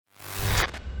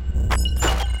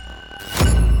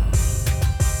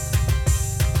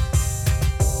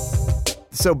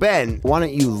So Ben, why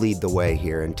don't you lead the way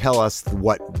here and tell us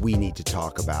what we need to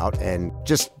talk about, and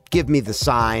just give me the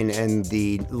sign and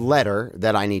the letter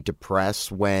that I need to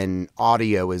press when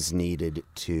audio is needed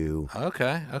to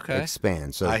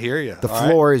expand. So I hear you. The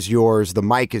floor is yours. The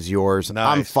mic is yours.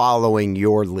 Nice. I'm following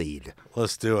your lead.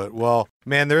 Let's do it. Well,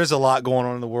 man, there is a lot going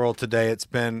on in the world today. It's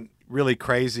been really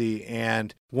crazy.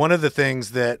 And one of the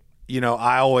things that,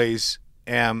 I always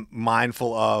am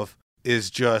mindful of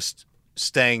is just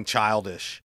staying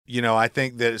childish. I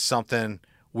think that it's something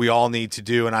we all need to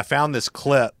do. And I found this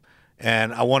clip,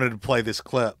 and I wanted to play this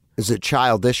clip. Is it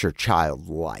childish or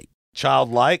childlike?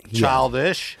 Childlike? Yeah.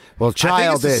 Childish? Well, I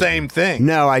think it's the same thing.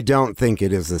 No, I don't think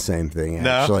it is the same thing,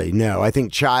 actually. No, I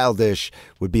think childish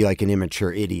would be like an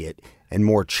immature idiot, and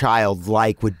more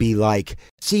childlike would be like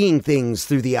seeing things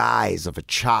through the eyes of a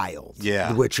child,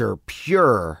 which are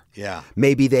pure. Yeah.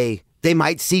 Maybe they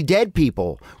might see dead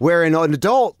people, where an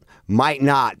adult might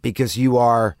not, because you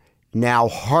are now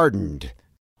hardened.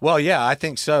 Well, yeah, I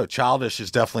think so. Childish is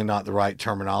definitely not the right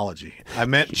terminology. I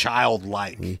meant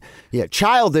childlike. Yeah,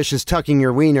 childish is tucking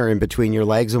your wiener in between your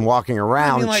legs and walking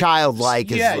around.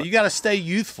 Childlike is... Yeah, you got to stay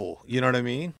youthful. You know what I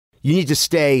mean? You need to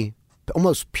stay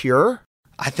almost pure?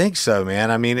 I think so, man.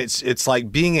 I mean, it's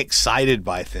like being excited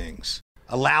by things,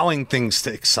 allowing things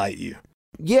to excite you.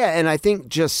 Yeah, and I think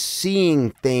just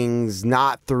seeing things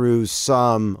not through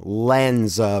some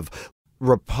lens of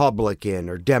Republican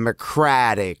or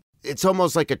Democratic. It's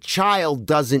almost like a child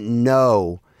doesn't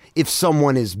know if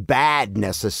someone is bad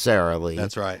necessarily.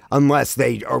 That's right. Unless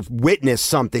they witness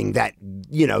something that,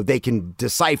 they can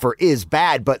decipher is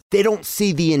bad, but they don't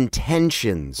see the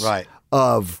intentions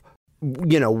of,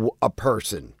 a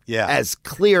person as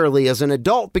clearly as an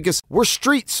adult, because we're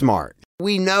street smart.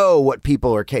 We know what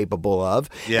people are capable of.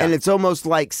 Yeah. And it's almost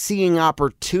like seeing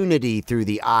opportunity through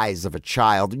the eyes of a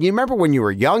child. You remember when you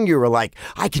were young, you were like,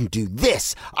 I can do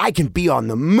this. I can be on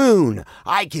the moon.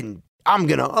 I'm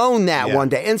going to own that one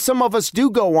day. And some of us do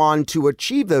go on to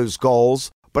achieve those goals.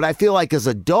 But I feel like as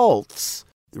adults,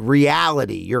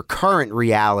 reality, your current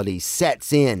reality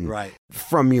sets in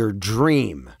from your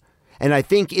dream. And I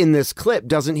think in this clip,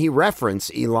 doesn't he reference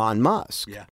Elon Musk?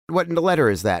 Yeah. What letter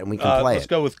is that? And we can play Let's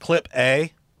go with clip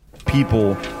A.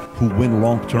 People who win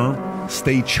long term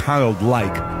stay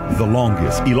childlike the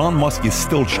longest. Elon Musk is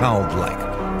still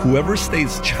childlike. Whoever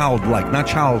stays childlike, not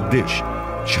childish,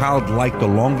 childlike the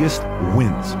longest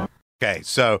wins. Okay,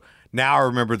 so now I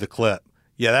remember the clip.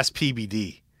 Yeah, that's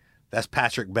PBD. That's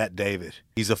Patrick Bet-David.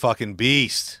 He's a fucking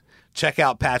beast. Check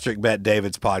out Patrick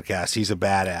Bet-David's podcast. He's a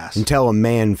badass. And tell him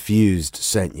Man Fused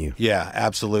sent you. Yeah,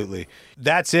 absolutely.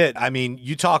 That's it. I mean,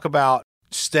 you talk about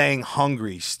staying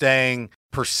hungry, staying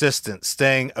persistent,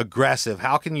 staying aggressive.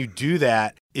 How can you do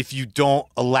that if you don't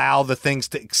allow the things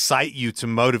to excite you to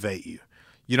motivate you?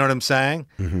 You know what I'm saying?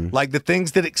 Mm-hmm. Like the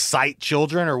things that excite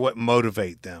children are what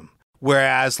motivate them.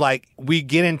 Whereas like we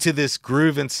get into this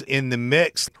groove in the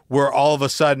mix where all of a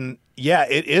sudden, yeah,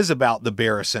 it is about the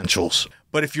bare essentials.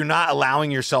 But if you're not allowing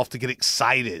yourself to get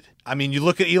excited, I mean, you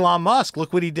look at Elon Musk,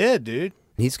 look what he did, dude.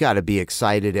 He's got to be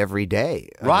excited every day.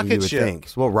 Rocket ship. Think.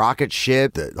 Well, rocket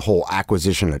ship, the whole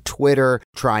acquisition of Twitter,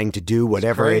 trying to do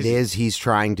whatever it is he's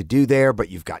trying to do there. But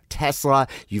you've got Tesla,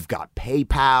 you've got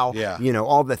PayPal,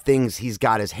 all the things he's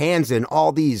got his hands in,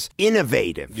 all these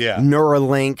innovative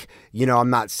Neuralink. I'm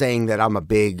not saying that I'm a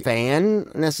big fan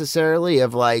necessarily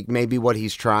of like maybe what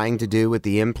he's trying to do with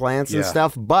the implants and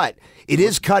stuff, but it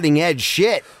is cutting edge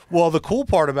shit. Well, the cool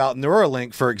part about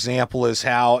Neuralink, for example, is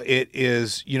how it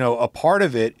is, a part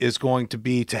of it is going to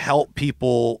be to help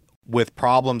people with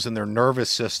problems in their nervous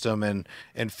system and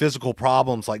physical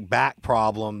problems like back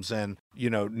problems and,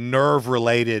 nerve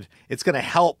related. It's going to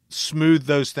help smooth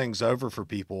those things over for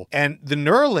people. And the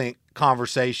Neuralink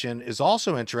conversation is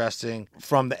also interesting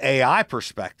from the AI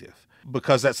perspective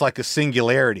because that's like a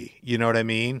singularity. You know what I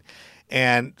mean?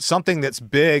 And something that's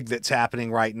big that's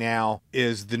happening right now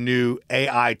is the new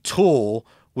AI tool,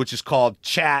 which is called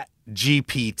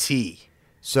ChatGPT.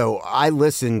 So I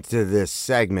listened to this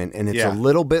segment, and it's a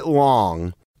little bit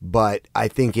long, but I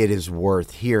think it is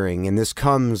worth hearing. And this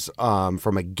comes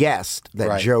from a guest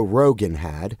that Joe Rogan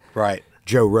had. Right.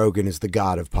 Joe Rogan is the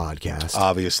god of podcasts.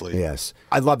 Obviously. Yes.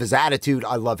 I love his attitude.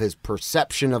 I love his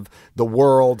perception of the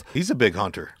world. He's a big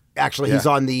hunter. Actually, he's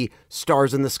on the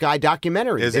Stars in the Sky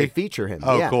documentary. They feature him.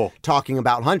 Oh, cool. Talking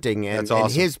about hunting and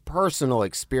his personal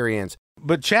experience.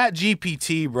 But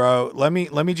ChatGPT, bro, let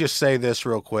me just say this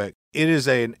real quick. It is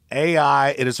an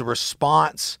AI. It is a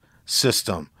response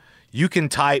system. You can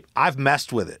type. I've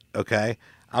messed with it, okay?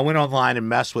 I went online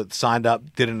and signed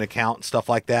up, did an account and stuff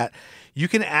like that. You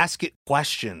can ask it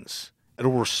questions.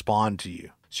 It'll respond to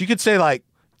you. So you could say like,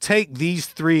 take these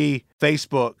 3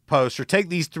 Facebook posts or take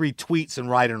these 3 tweets and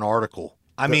write an article.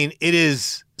 I mean, it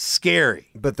is scary.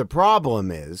 But the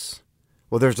problem is,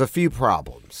 well, there's a few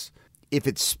problems. If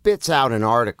it spits out an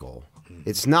article,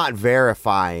 it's not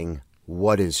verifying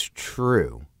what is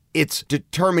true. It's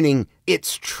determining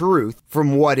its truth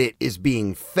from what it is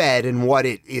being fed and what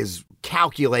it is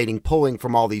calculating, pulling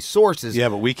from all these sources. Yeah,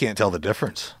 but we can't tell the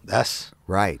difference. That's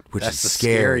right, which that's is the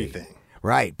scary thing.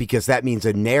 Right, because that means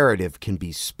a narrative can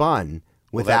be spun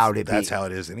without it being... That's how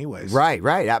it is anyways. Right.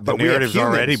 But the narrative's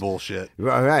already bullshit.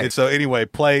 Right. And so anyway,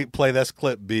 play this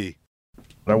clip B.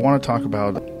 I want to talk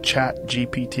about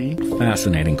ChatGPT.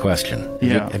 Fascinating question.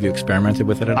 Yeah. Have you experimented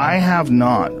with it at all? I have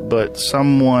not, but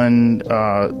someone,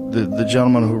 the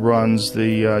gentleman who runs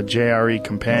the JRE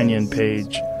companion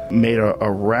page, made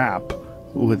a rap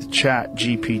with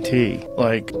ChatGPT.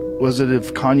 Like, was it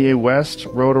if Kanye West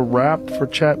wrote a rap for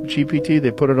ChatGPT?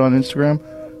 They put it on Instagram,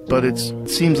 but it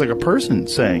seems like a person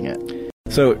saying it.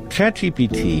 So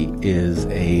ChatGPT is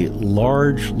a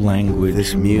large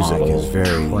language model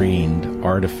trained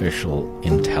artificial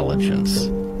intelligence,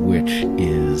 which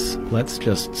is, let's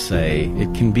just say,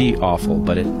 it can be awful,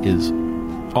 but it is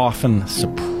often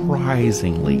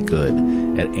surprisingly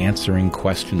good at answering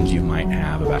questions you might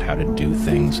have about how to do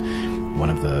things. One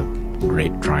of the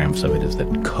great triumphs of it is that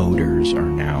coders are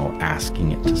now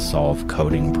asking it to solve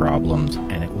coding problems,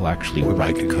 and it will actually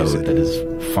write code that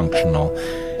is functional.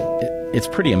 It's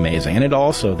pretty amazing. And it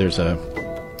also, there's an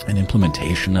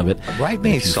implementation of it.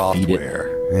 Write-made software.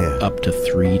 Up to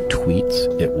 3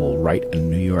 tweets. It will write a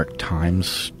New York Times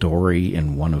story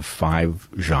in one of 5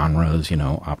 genres,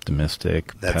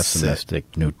 optimistic, pessimistic,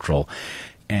 neutral.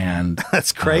 And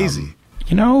that's crazy.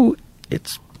 You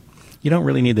don't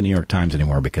really need the New York Times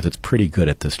anymore because it's pretty good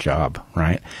at this job,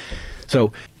 right?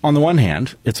 So on the one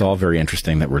hand, it's all very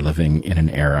interesting that we're living in an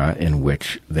era in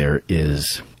which there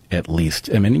is at least,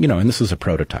 and this is a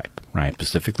prototype, right?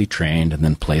 Specifically trained and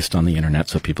then placed on the internet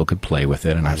so people could play with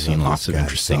it. And I've seen lots of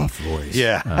interesting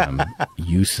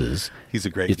uses. He's a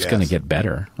great It's going to get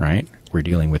better, right? We're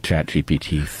dealing with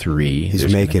ChatGPT 3.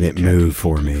 He's making it move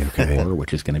for me, okay? 4,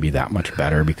 which is going to be that much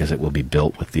better because it will be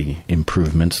built with the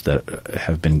improvements that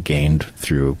have been gained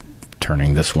through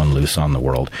turning this one loose on the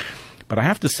world. But I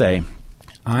have to say,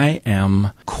 I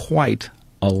am quite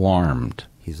alarmed.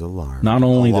 He's alarmed. Not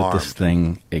only that this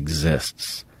thing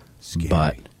exists,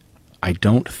 but I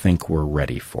don't think we're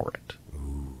ready for it.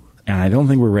 Ooh. And I don't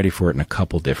think we're ready for it in a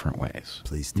couple different ways.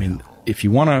 Please tell. If you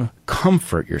want to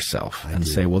comfort yourself and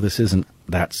say, well, this isn't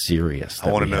that serious.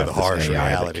 I want to know the harsh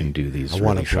reality. That can do these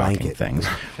really shocking things.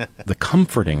 The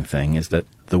comforting thing is that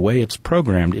the way it's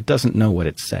programmed, it doesn't know what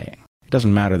it's saying. It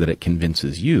doesn't matter that it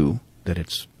convinces you that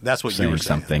it's saying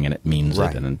something and it means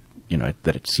it and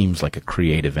that it seems like a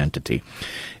creative entity.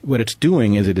 What it's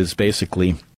doing is it is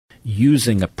basically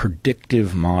using a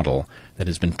predictive model that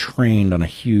has been trained on a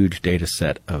huge data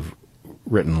set of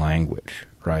written language,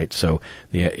 right? So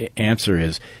the answer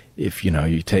is, if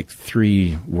you take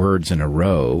 3 words in a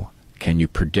row, can you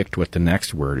predict what the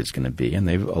next word is going to be? And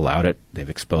they've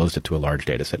exposed it to a large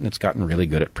data set, and it's gotten really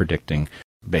good at predicting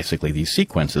basically these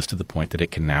sequences to the point that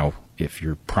it can now, if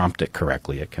you prompt it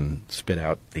correctly, it can spit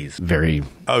out these very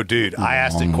I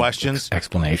asked it questions,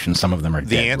 explanations. Some of them are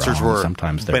the answers wrong. were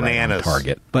sometimes they're bananas. Right on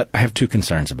target. But I have 2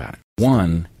 concerns about it.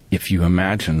 One, if you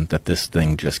imagine that this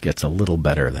thing just gets a little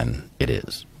better than it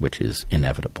is, which is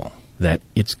inevitable, that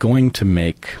it's going to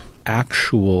make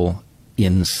actual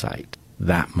insight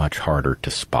that much harder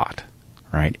to spot.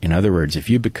 Right? In other words, if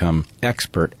you become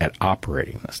expert at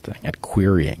operating this thing, at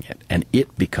querying it, and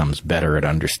it becomes better at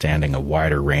understanding a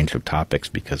wider range of topics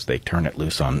because they turn it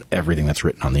loose on everything that's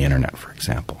written on the internet, for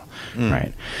example,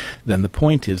 right? Then the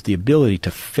point is the ability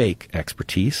to fake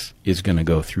expertise is going to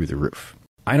go through the roof.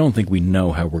 I don't think we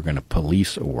know how we're going to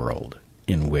police a world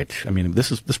in which,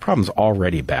 this problem's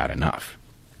already bad enough.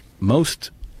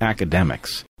 Most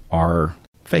academics are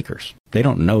fakers. They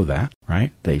don't know that,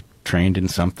 right? They trained in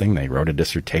something, they wrote a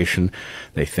dissertation,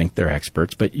 they think they're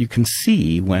experts, but you can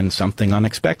see when something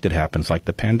unexpected happens, like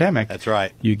the pandemic. That's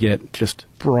right. You get just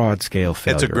broad-scale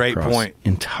failure. That's a great point.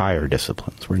 Entire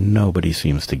disciplines where nobody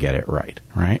seems to get it right?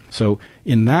 So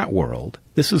in that world,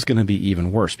 this is going to be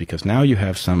even worse because now you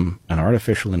have an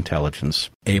artificial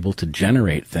intelligence able to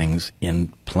generate things in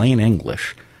plain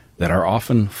English that are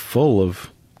often full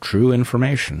of true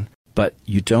information, but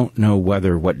you don't know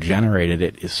whether what generated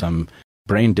it is some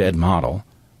brain-dead model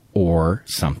or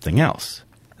something else.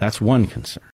 That's one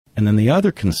concern. And then the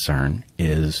other concern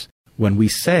is when we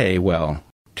say, well,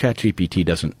 ChatGPT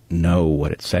doesn't know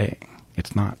what it's saying.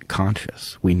 It's not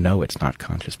conscious. We know it's not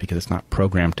conscious because it's not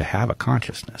programmed to have a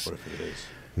consciousness. What if it is?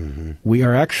 Mm-hmm. We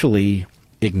are actually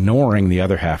ignoring the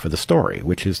other half of the story,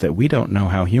 which is that we don't know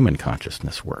how human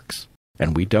consciousness works,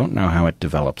 and we don't know how it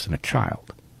develops in a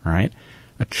child, right?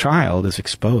 A child is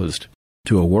exposed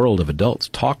to a world of adults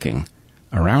talking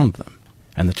around them,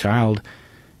 and the child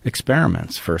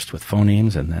experiments first with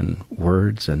phonemes and then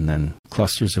words and then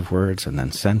clusters of words and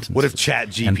then sentences. What if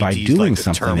ChatGPT and by doing like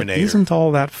something Terminator? that isn't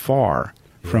all that far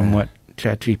from what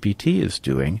ChatGPT is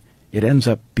doing, it ends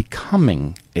up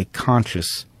becoming a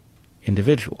conscious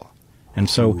individual. And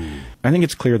so I think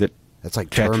it's clear that that's like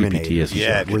ChatGPT is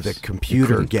where the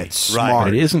computer gets smart.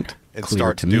 But it isn't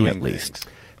clear to me, at least,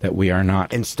 that we are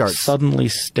not suddenly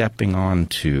stepping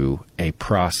onto a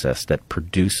process that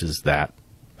produces that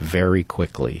very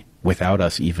quickly without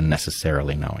us even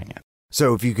necessarily knowing it.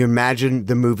 So if you can imagine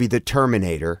the movie The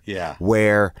Terminator,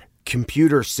 where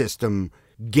computer system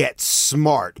gets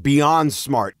smart, beyond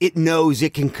smart, it knows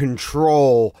it can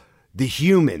control the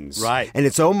humans. Right. And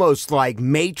it's almost like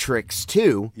Matrix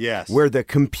 2, where the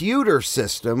computer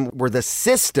system, where the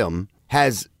system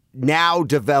has now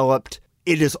developed,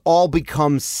 it has all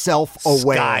become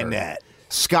self-aware.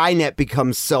 Skynet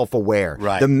becomes self-aware.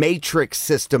 Right. The Matrix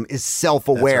system is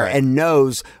self-aware and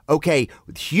knows, okay,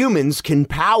 humans can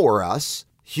power us.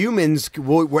 Humans,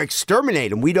 we'll exterminate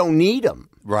them. We don't need them.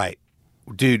 Right.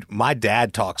 Dude, my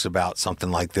dad talks about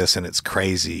something like this, and it's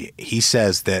crazy. He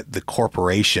says that the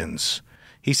corporations,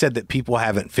 he said that people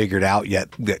haven't figured out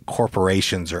yet that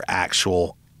corporations are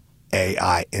actual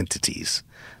AI entities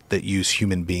that use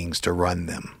human beings to run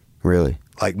them. Really?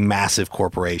 Like massive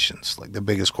corporations, like the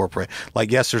biggest corporate.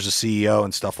 Like, yes, there's a CEO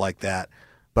and stuff like that,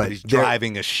 but he's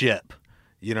driving a ship.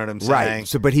 You know what I'm saying? Right.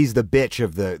 So, but he's the bitch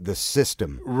of the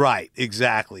system. Right.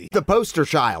 Exactly. The poster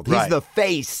child. He's the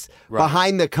face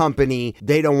behind the company.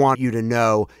 They don't want you to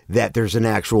know that there's an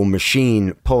actual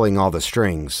machine pulling all the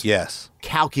strings. Yes.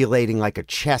 Calculating like a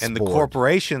chessboard. And the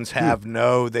corporations have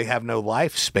no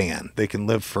lifespan. They can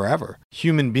live forever.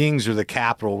 Human beings are the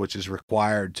capital which is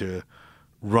required to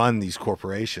run these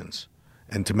corporations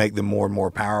and to make them more and more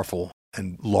powerful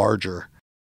and larger.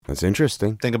 That's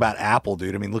interesting. Think about Apple,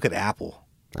 dude. I mean, look at Apple.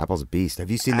 Apple's a beast. Have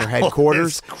you seen their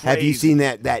headquarters? Have you seen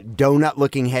that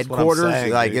donut-looking headquarters?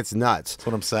 Saying, it's nuts. That's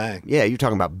what I'm saying. Yeah, you're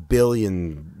talking about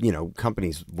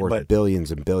companies worth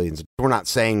billions and billions. We're not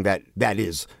saying that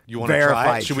is you want to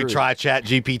try it? Should we try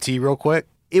ChatGPT real quick?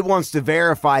 It wants to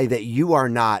verify that you are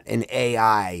not an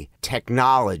AI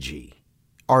technology,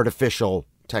 artificial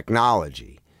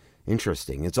technology.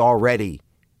 Interesting. It's already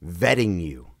vetting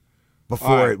you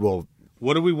before it will.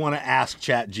 What do we want to ask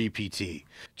ChatGPT?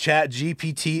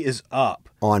 ChatGPT is up.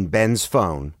 On Ben's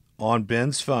phone. On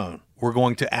Ben's phone. We're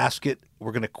going to ask it,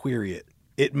 we're going to query it.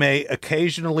 It may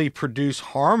occasionally produce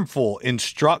harmful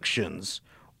instructions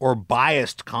or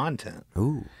biased content.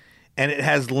 Ooh. And it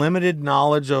has limited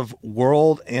knowledge of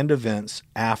world and events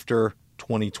after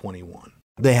 2021.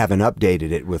 They haven't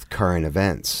updated it with current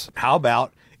events. How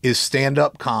about, is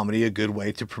stand-up comedy a good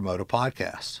way to promote a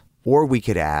podcast? Or we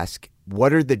could ask,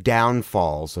 what are the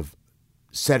downfalls of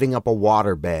setting up a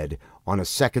waterbed on a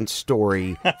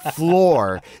second-story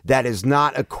floor that is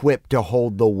not equipped to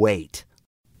hold the weight?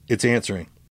 It's answering.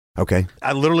 Okay.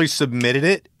 I literally submitted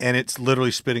it, and it's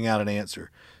literally spitting out an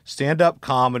answer. Stand-up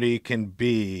comedy can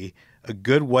be a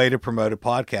good way to promote a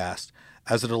podcast,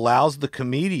 as it allows the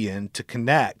comedian to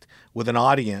connect with an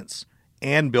audience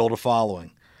and build a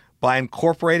following. By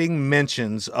incorporating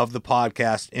mentions of the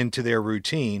podcast into their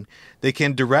routine, they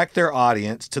can direct their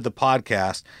audience to the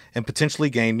podcast and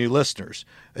potentially gain new listeners.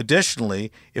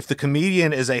 Additionally, if the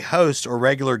comedian is a host or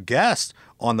regular guest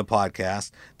on the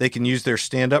podcast, they can use their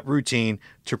stand-up routine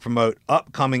to promote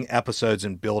upcoming episodes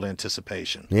and build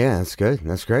anticipation. Yeah, that's good.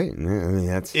 That's great. I mean,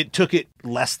 It took it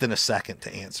less than a second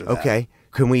to answer that. Okay.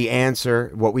 Can we answer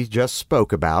what we just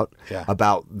spoke about,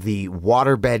 about the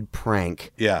waterbed prank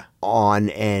on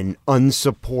an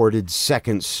unsupported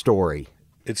second story?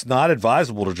 It's not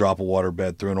advisable to drop a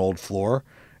waterbed through an old floor,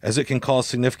 as it can cause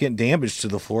significant damage to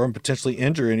the floor and potentially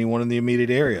injure anyone in the immediate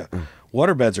area.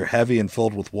 Waterbeds are heavy and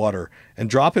filled with water, and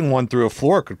dropping one through a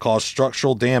floor could cause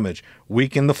structural damage,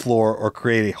 weaken the floor, or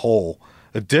create a hole.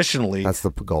 Additionally, that's the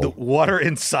goal. The water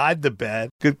inside the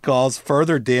bed could cause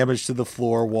further damage to the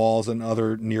floor, walls, and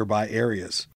other nearby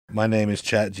areas. My name is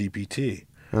ChatGPT,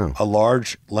 a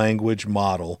large language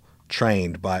model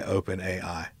trained by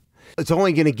OpenAI. It's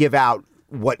only going to give out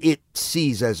what it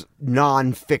sees as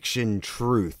nonfiction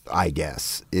truth, I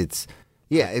guess.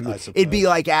 It'd be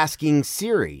like asking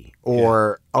Siri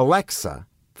or Alexa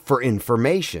for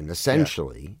information,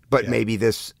 essentially. But maybe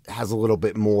this has a little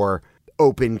bit more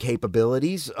open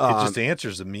capabilities. It just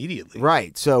answers immediately.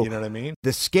 Right. So you know what I mean?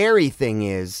 The scary thing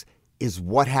is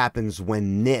what happens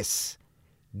when this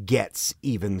gets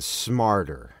even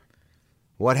smarter?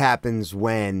 What happens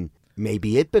when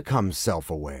maybe it becomes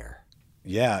self-aware?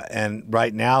 Yeah, and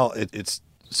right now it's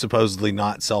supposedly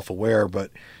not self-aware,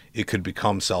 but it could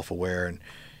become self-aware. And,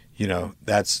 you know,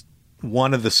 that's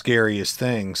one of the scariest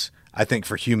things, I think,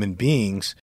 for human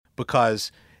beings,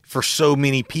 because for so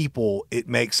many people, it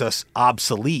makes us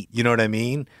obsolete. You know what I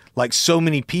mean? Like, so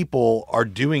many people are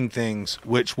doing things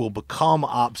which will become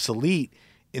obsolete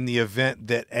in the event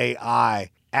that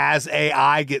as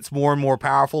AI gets more and more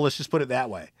powerful, let's just put it that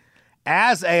way.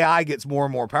 As AI gets more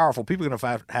and more powerful, people are going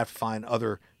to have to find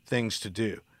other things to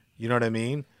do. You know what I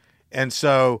mean? And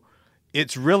so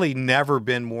it's really never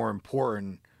been more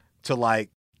important to,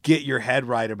 like, get your head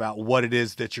right about what it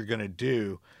is that you're going to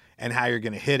do and how you're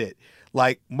going to hit it.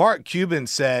 Like Mark Cuban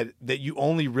said that you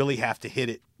only really have to hit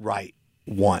it right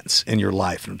once in your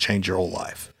life and change your whole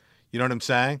life. You know what I'm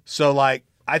saying? So, like,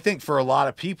 I think for a lot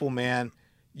of people, man,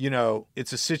 you know,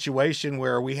 it's a situation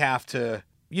where we have to,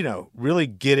 you know, really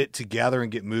get it together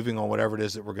and get moving on whatever it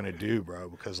is that we're going to do, bro.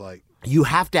 Because, like, you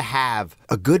have to have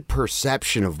a good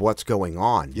perception of what's going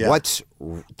on, what's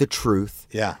the truth,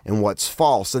 and what's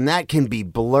false. And that can be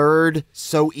blurred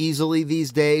so easily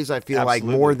these days, I feel like,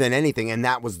 more than anything. And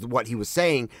that was what he was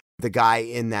saying. The guy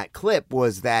in that clip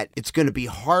was that it's going to be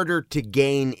harder to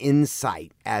gain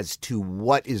insight as to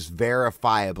what is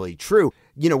verifiably true.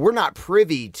 You know, we're not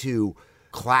privy to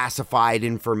classified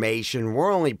information.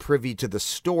 We're only privy to the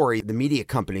story the media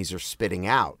companies are spitting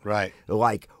out. Right.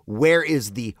 Like, where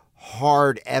is the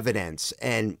hard evidence?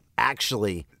 And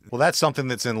actually, well, that's something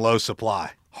that's in low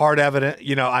supply. Hard evidence.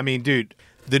 You know, I mean, dude,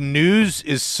 the news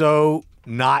is so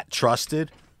not trusted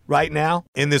right now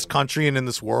in this country and in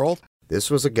this world. This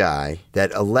was a guy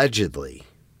that allegedly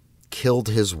killed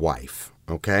his wife,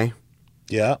 okay?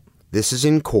 Yeah. This is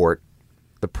in court.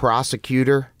 The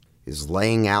prosecutor is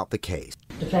laying out the case.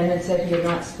 Defendant said he had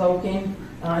not spoken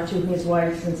to his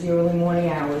wife since the early morning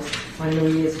hours on New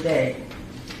Year's Day.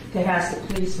 Cohasset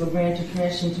police were granted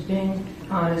permission to Bing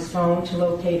on his phone to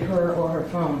locate her or her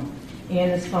phone.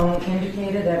 And his phone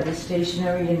indicated that it was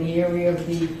stationary in the area of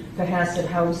the Cohasset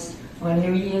house on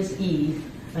New Year's Eve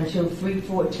until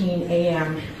 3:14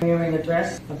 a.m. wearing a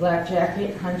dress, a black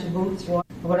jacket, hunter boots.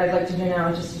 What I'd like to do now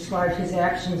is just describe his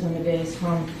actions on the days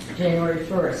from January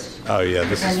 1st. Oh, yeah,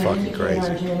 this is fucking crazy.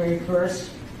 On January 1st,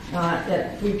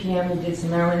 at 3 p.m. he did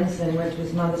some errands and went to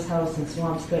his mother's house in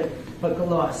Swampscott, but got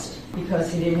lost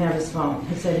because he didn't have his phone.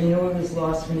 He said he knew he was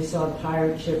lost when he saw the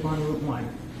pirate ship on Route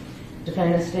 1.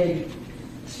 Defendant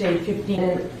stayed 15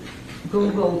 minutes,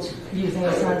 Googled using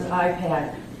his son's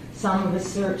iPad. Some of his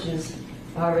searches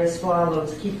are as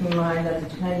follows. Keep in mind that the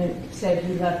defendant said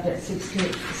he left at 6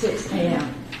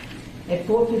 a.m. At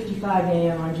 4:55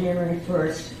 a.m. on January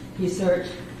 1st, he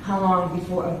searched how long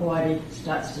before a body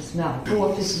starts to smell.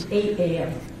 4:58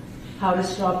 a.m. how to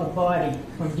stop a body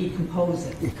from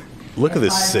decomposing. Look at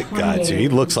this sick guy, too. He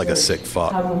looks like a sick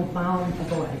fuck. How to found a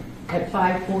body. At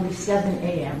 5:47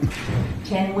 a.m.,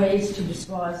 10 ways to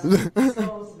dispose of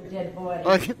a dead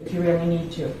body if you really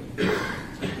need to.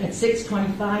 At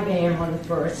 6:25 a.m. on the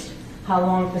 1st, how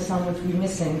long for someone to be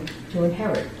missing to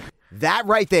inherit. That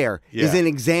right there is an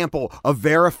example of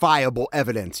verifiable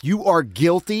evidence. You are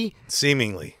guilty.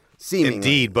 Seemingly.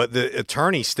 Indeed, but the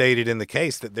attorney stated in the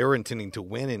case that they were intending to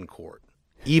win in court,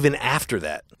 even after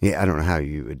that. Yeah, I don't know how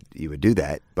you would do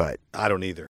that, but I don't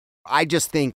either. I just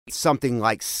think something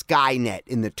like Skynet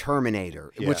in the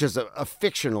Terminator, which is a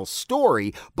fictional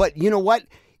story, but you know what?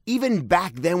 Even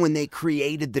back then when they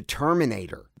created the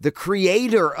Terminator, the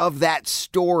creator of that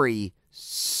story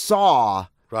saw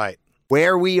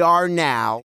where we are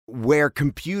now, where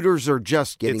computers are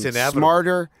just getting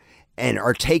smarter and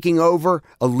are taking over,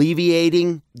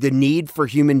 alleviating the need for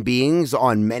human beings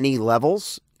on many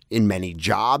levels, in many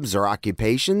jobs or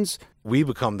occupations. We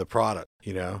become the product,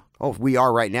 you know? Oh, we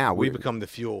are right now. We become the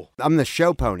fuel. I'm the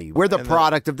show pony. We're the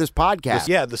product of this podcast.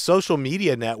 Yeah, the social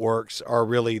media networks are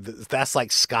really, that's like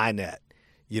Skynet,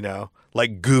 you know?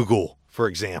 Like Google, for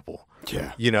example.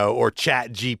 Yeah. You know, or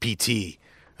ChatGPT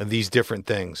and these different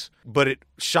things. But it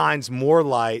shines more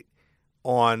light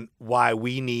on why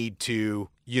we need to,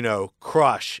 you know,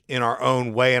 crush in our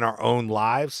own way in our own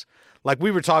lives. Like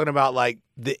we were talking about, like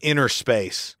the inner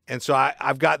space. And so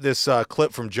I've got this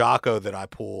clip from Jocko that I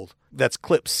pulled. That's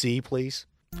clip C, please.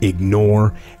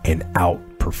 Ignore and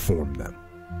outperform them.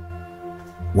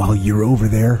 While you're over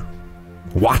there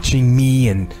watching me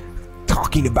and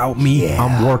talking about me,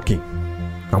 I'm working.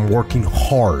 I'm working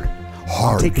hard.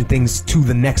 I'm taking things to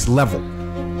the next level.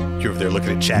 You're over there looking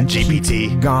at ChatGPT.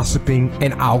 Keep gossiping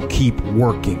and I'll keep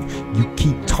working. You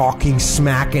keep talking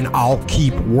smack and I'll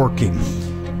keep working.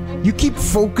 You keep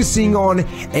focusing on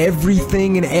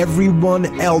everything and everyone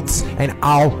else, and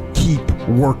I'll keep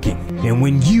working. And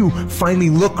when you finally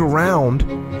look around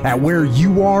at where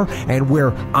you are and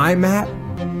where I'm at,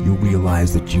 you'll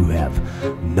realize that you have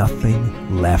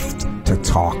nothing left to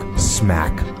talk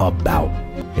smack about.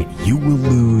 And you will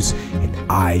lose, and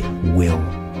I will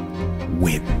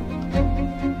win.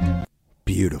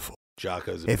 Beautiful.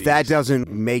 Jocko's if that doesn't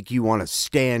make you want to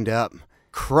stand up,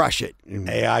 crush it.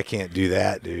 AI can't do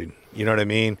that, dude. You know what I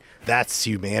mean? That's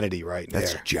humanity right there.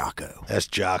 That's Jocko. That's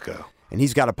Jocko. And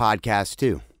he's got a podcast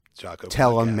too. Jocko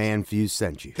Tell podcast. him Man Fuse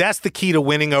sent you. That's the key to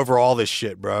winning over all this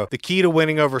shit, bro. The key to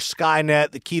winning over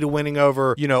Skynet, the key to winning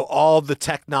over, all the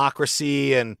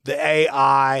technocracy and the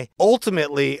AI.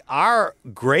 Ultimately, our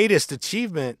greatest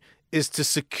achievement is to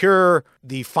secure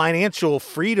the financial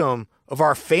freedom of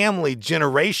our family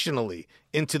generationally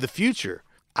into the future.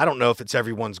 I don't know if it's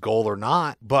everyone's goal or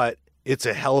not, but it's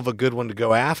a hell of a good one to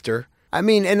go after. I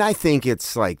mean, and I think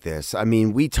it's like this. I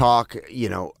mean, we talk,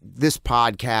 this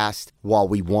podcast, while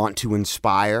we want to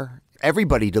inspire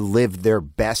everybody to live their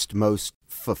best, most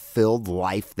fulfilled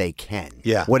life they can.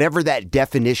 Yeah. Whatever that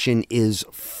definition is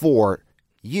for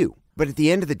you. But at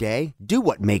the end of the day, do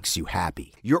what makes you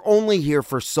happy. You're only here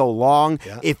for so long.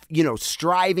 Yeah. If,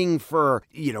 striving for,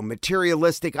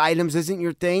 materialistic items isn't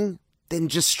your thing, then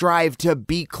just strive to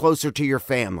be closer to your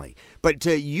family. But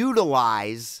to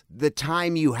utilize the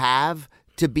time you have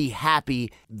to be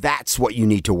happy, that's what you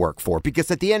need to work for.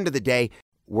 Because at the end of the day,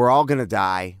 we're all going to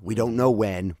die. We don't know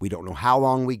when. We don't know how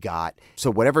long we got. So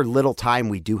whatever little time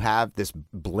we do have, this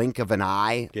blink of an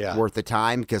eye worth of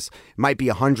time, because it might be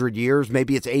 100 years,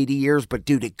 maybe it's 80 years, but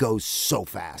dude, it goes so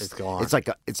fast. It's gone. It's like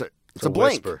it's a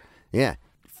blink. Whisper. Yeah.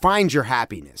 Find your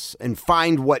happiness and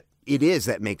find what it is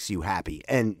that makes you happy.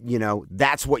 And,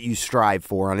 that's what you strive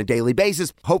for on a daily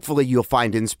basis. Hopefully you'll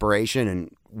find inspiration, and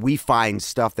we find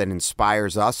stuff that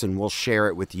inspires us, and we'll share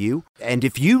it with you. And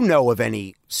if you know of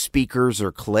any speakers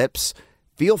or clips,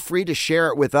 feel free to share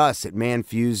it with us at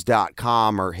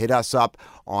manfuse.com or hit us up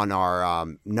on our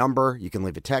number. You can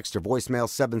leave a text or voicemail,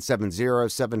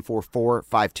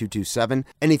 770-744-5227.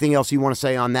 Anything else you want to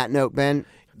say on that note, Ben?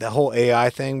 The whole AI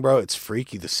thing, bro, it's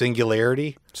freaky. The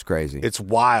singularity. It's crazy. It's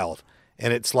wild.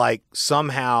 And it's like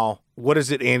somehow, what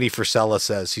is it Andy Frisella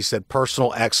says? He said,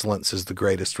 personal excellence is the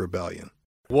greatest rebellion.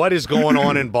 What is going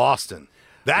on in Boston?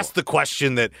 That's the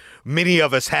question that many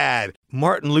of us had.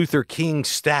 Martin Luther King's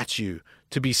statue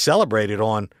to be celebrated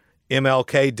on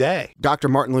MLK Day. Dr.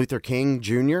 Martin Luther King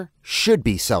Jr. should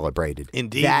be celebrated.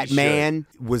 Indeed. That man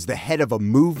was the head of a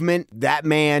movement. That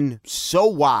man, so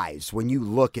wise when you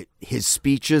look at his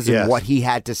speeches and what he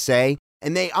had to say.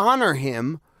 And they honor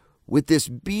him with this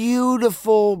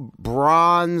beautiful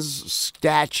bronze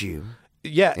statue.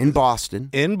 Yeah. In Boston.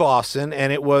 And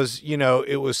it was,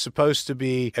 it was supposed to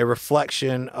be a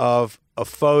reflection of a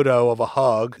photo of a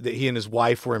hug that he and his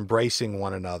wife were embracing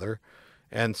one another.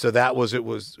 And so it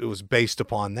was based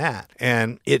upon that.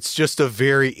 And it's just a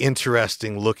very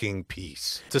interesting looking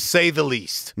piece, to say the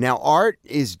least. Now, art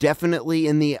is definitely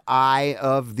in the eye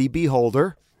of the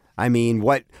beholder. I mean,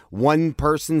 what one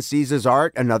person sees as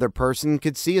art, another person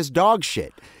could see as dog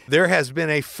shit. There has been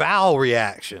a foul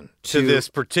reaction to this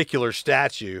particular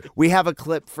statue. We have a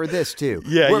clip for this, too.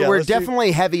 We're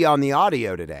definitely heavy on the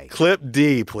audio today. Clip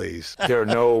D, please. There are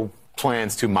no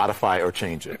plans to modify or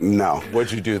change it. No.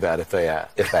 Would you do that if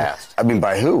asked? I mean,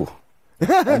 by who?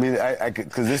 I mean,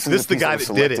 because this is the guy that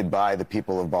selected did it by the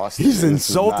people of Boston. He's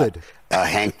insulted.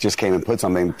 Hank just came and put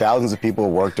something. Thousands of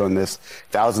people worked on this.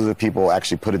 Thousands of people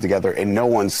actually put it together, and no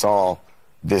one saw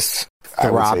this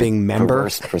throbbing member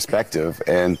perverse perspective.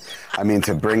 And I mean,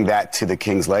 to bring that to the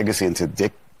King's legacy and to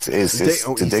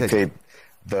dictate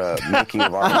the making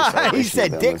of our He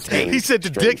said dictate. He said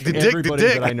Everybody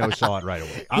that I know saw it right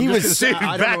away. He was sitting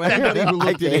back. I don't know anybody who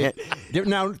looked at it.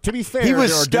 Now, to be fair, he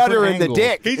was stuttering the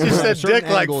dick. He just said dick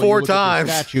like 4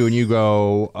 times. Statue, and you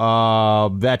go,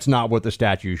 that's not what the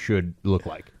statue should look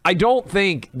like. I don't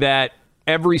think that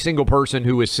every single person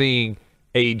who is seeing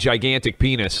a gigantic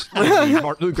penis in the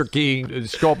Martin Luther King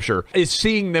sculpture is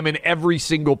seeing them in every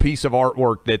single piece of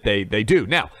artwork that they do.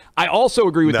 Now, I also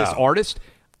agree with this artist.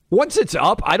 Once it's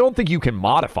up, I don't think you can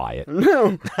modify it.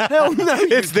 No. Hell no.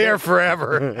 It's there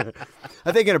forever.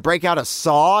 Are they going to break out a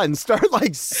saw and start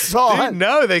sawing? Dude,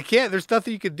 no, they can't. There's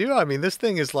nothing you can do. I mean, this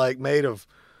thing is made of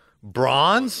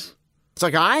bronze. It's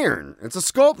like iron. It's a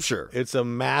sculpture. It's a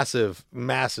massive,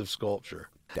 massive sculpture.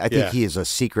 I think he is a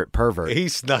secret pervert. He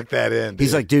snuck that in.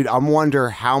 He's like, dude, I wonder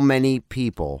how many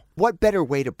people. What better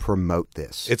way to promote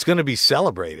this? It's going to be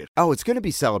celebrated. Oh, it's going to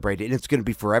be celebrated, and it's going to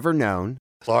be forever known.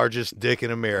 Largest dick in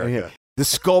America. The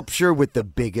sculpture with the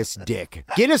biggest dick.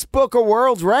 Guinness Book of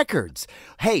World Records.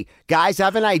 Hey, guys, I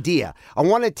have an idea. I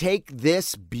want to take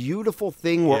this beautiful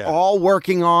thing we're all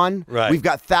working on. Right. We've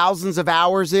got thousands of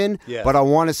hours in, Yeah. but I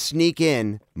want to sneak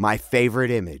in my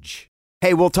favorite image.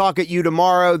 Hey, we'll talk at you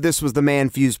tomorrow. This was the Man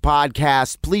Fused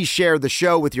Podcast. Please share the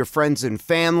show with your friends and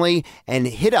family and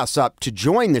hit us up to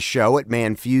join the show at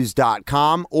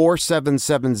manfused.com or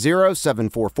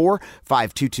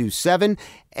 770-744-5227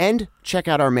 and check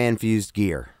out our Man Fused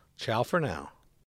gear. Ciao for now.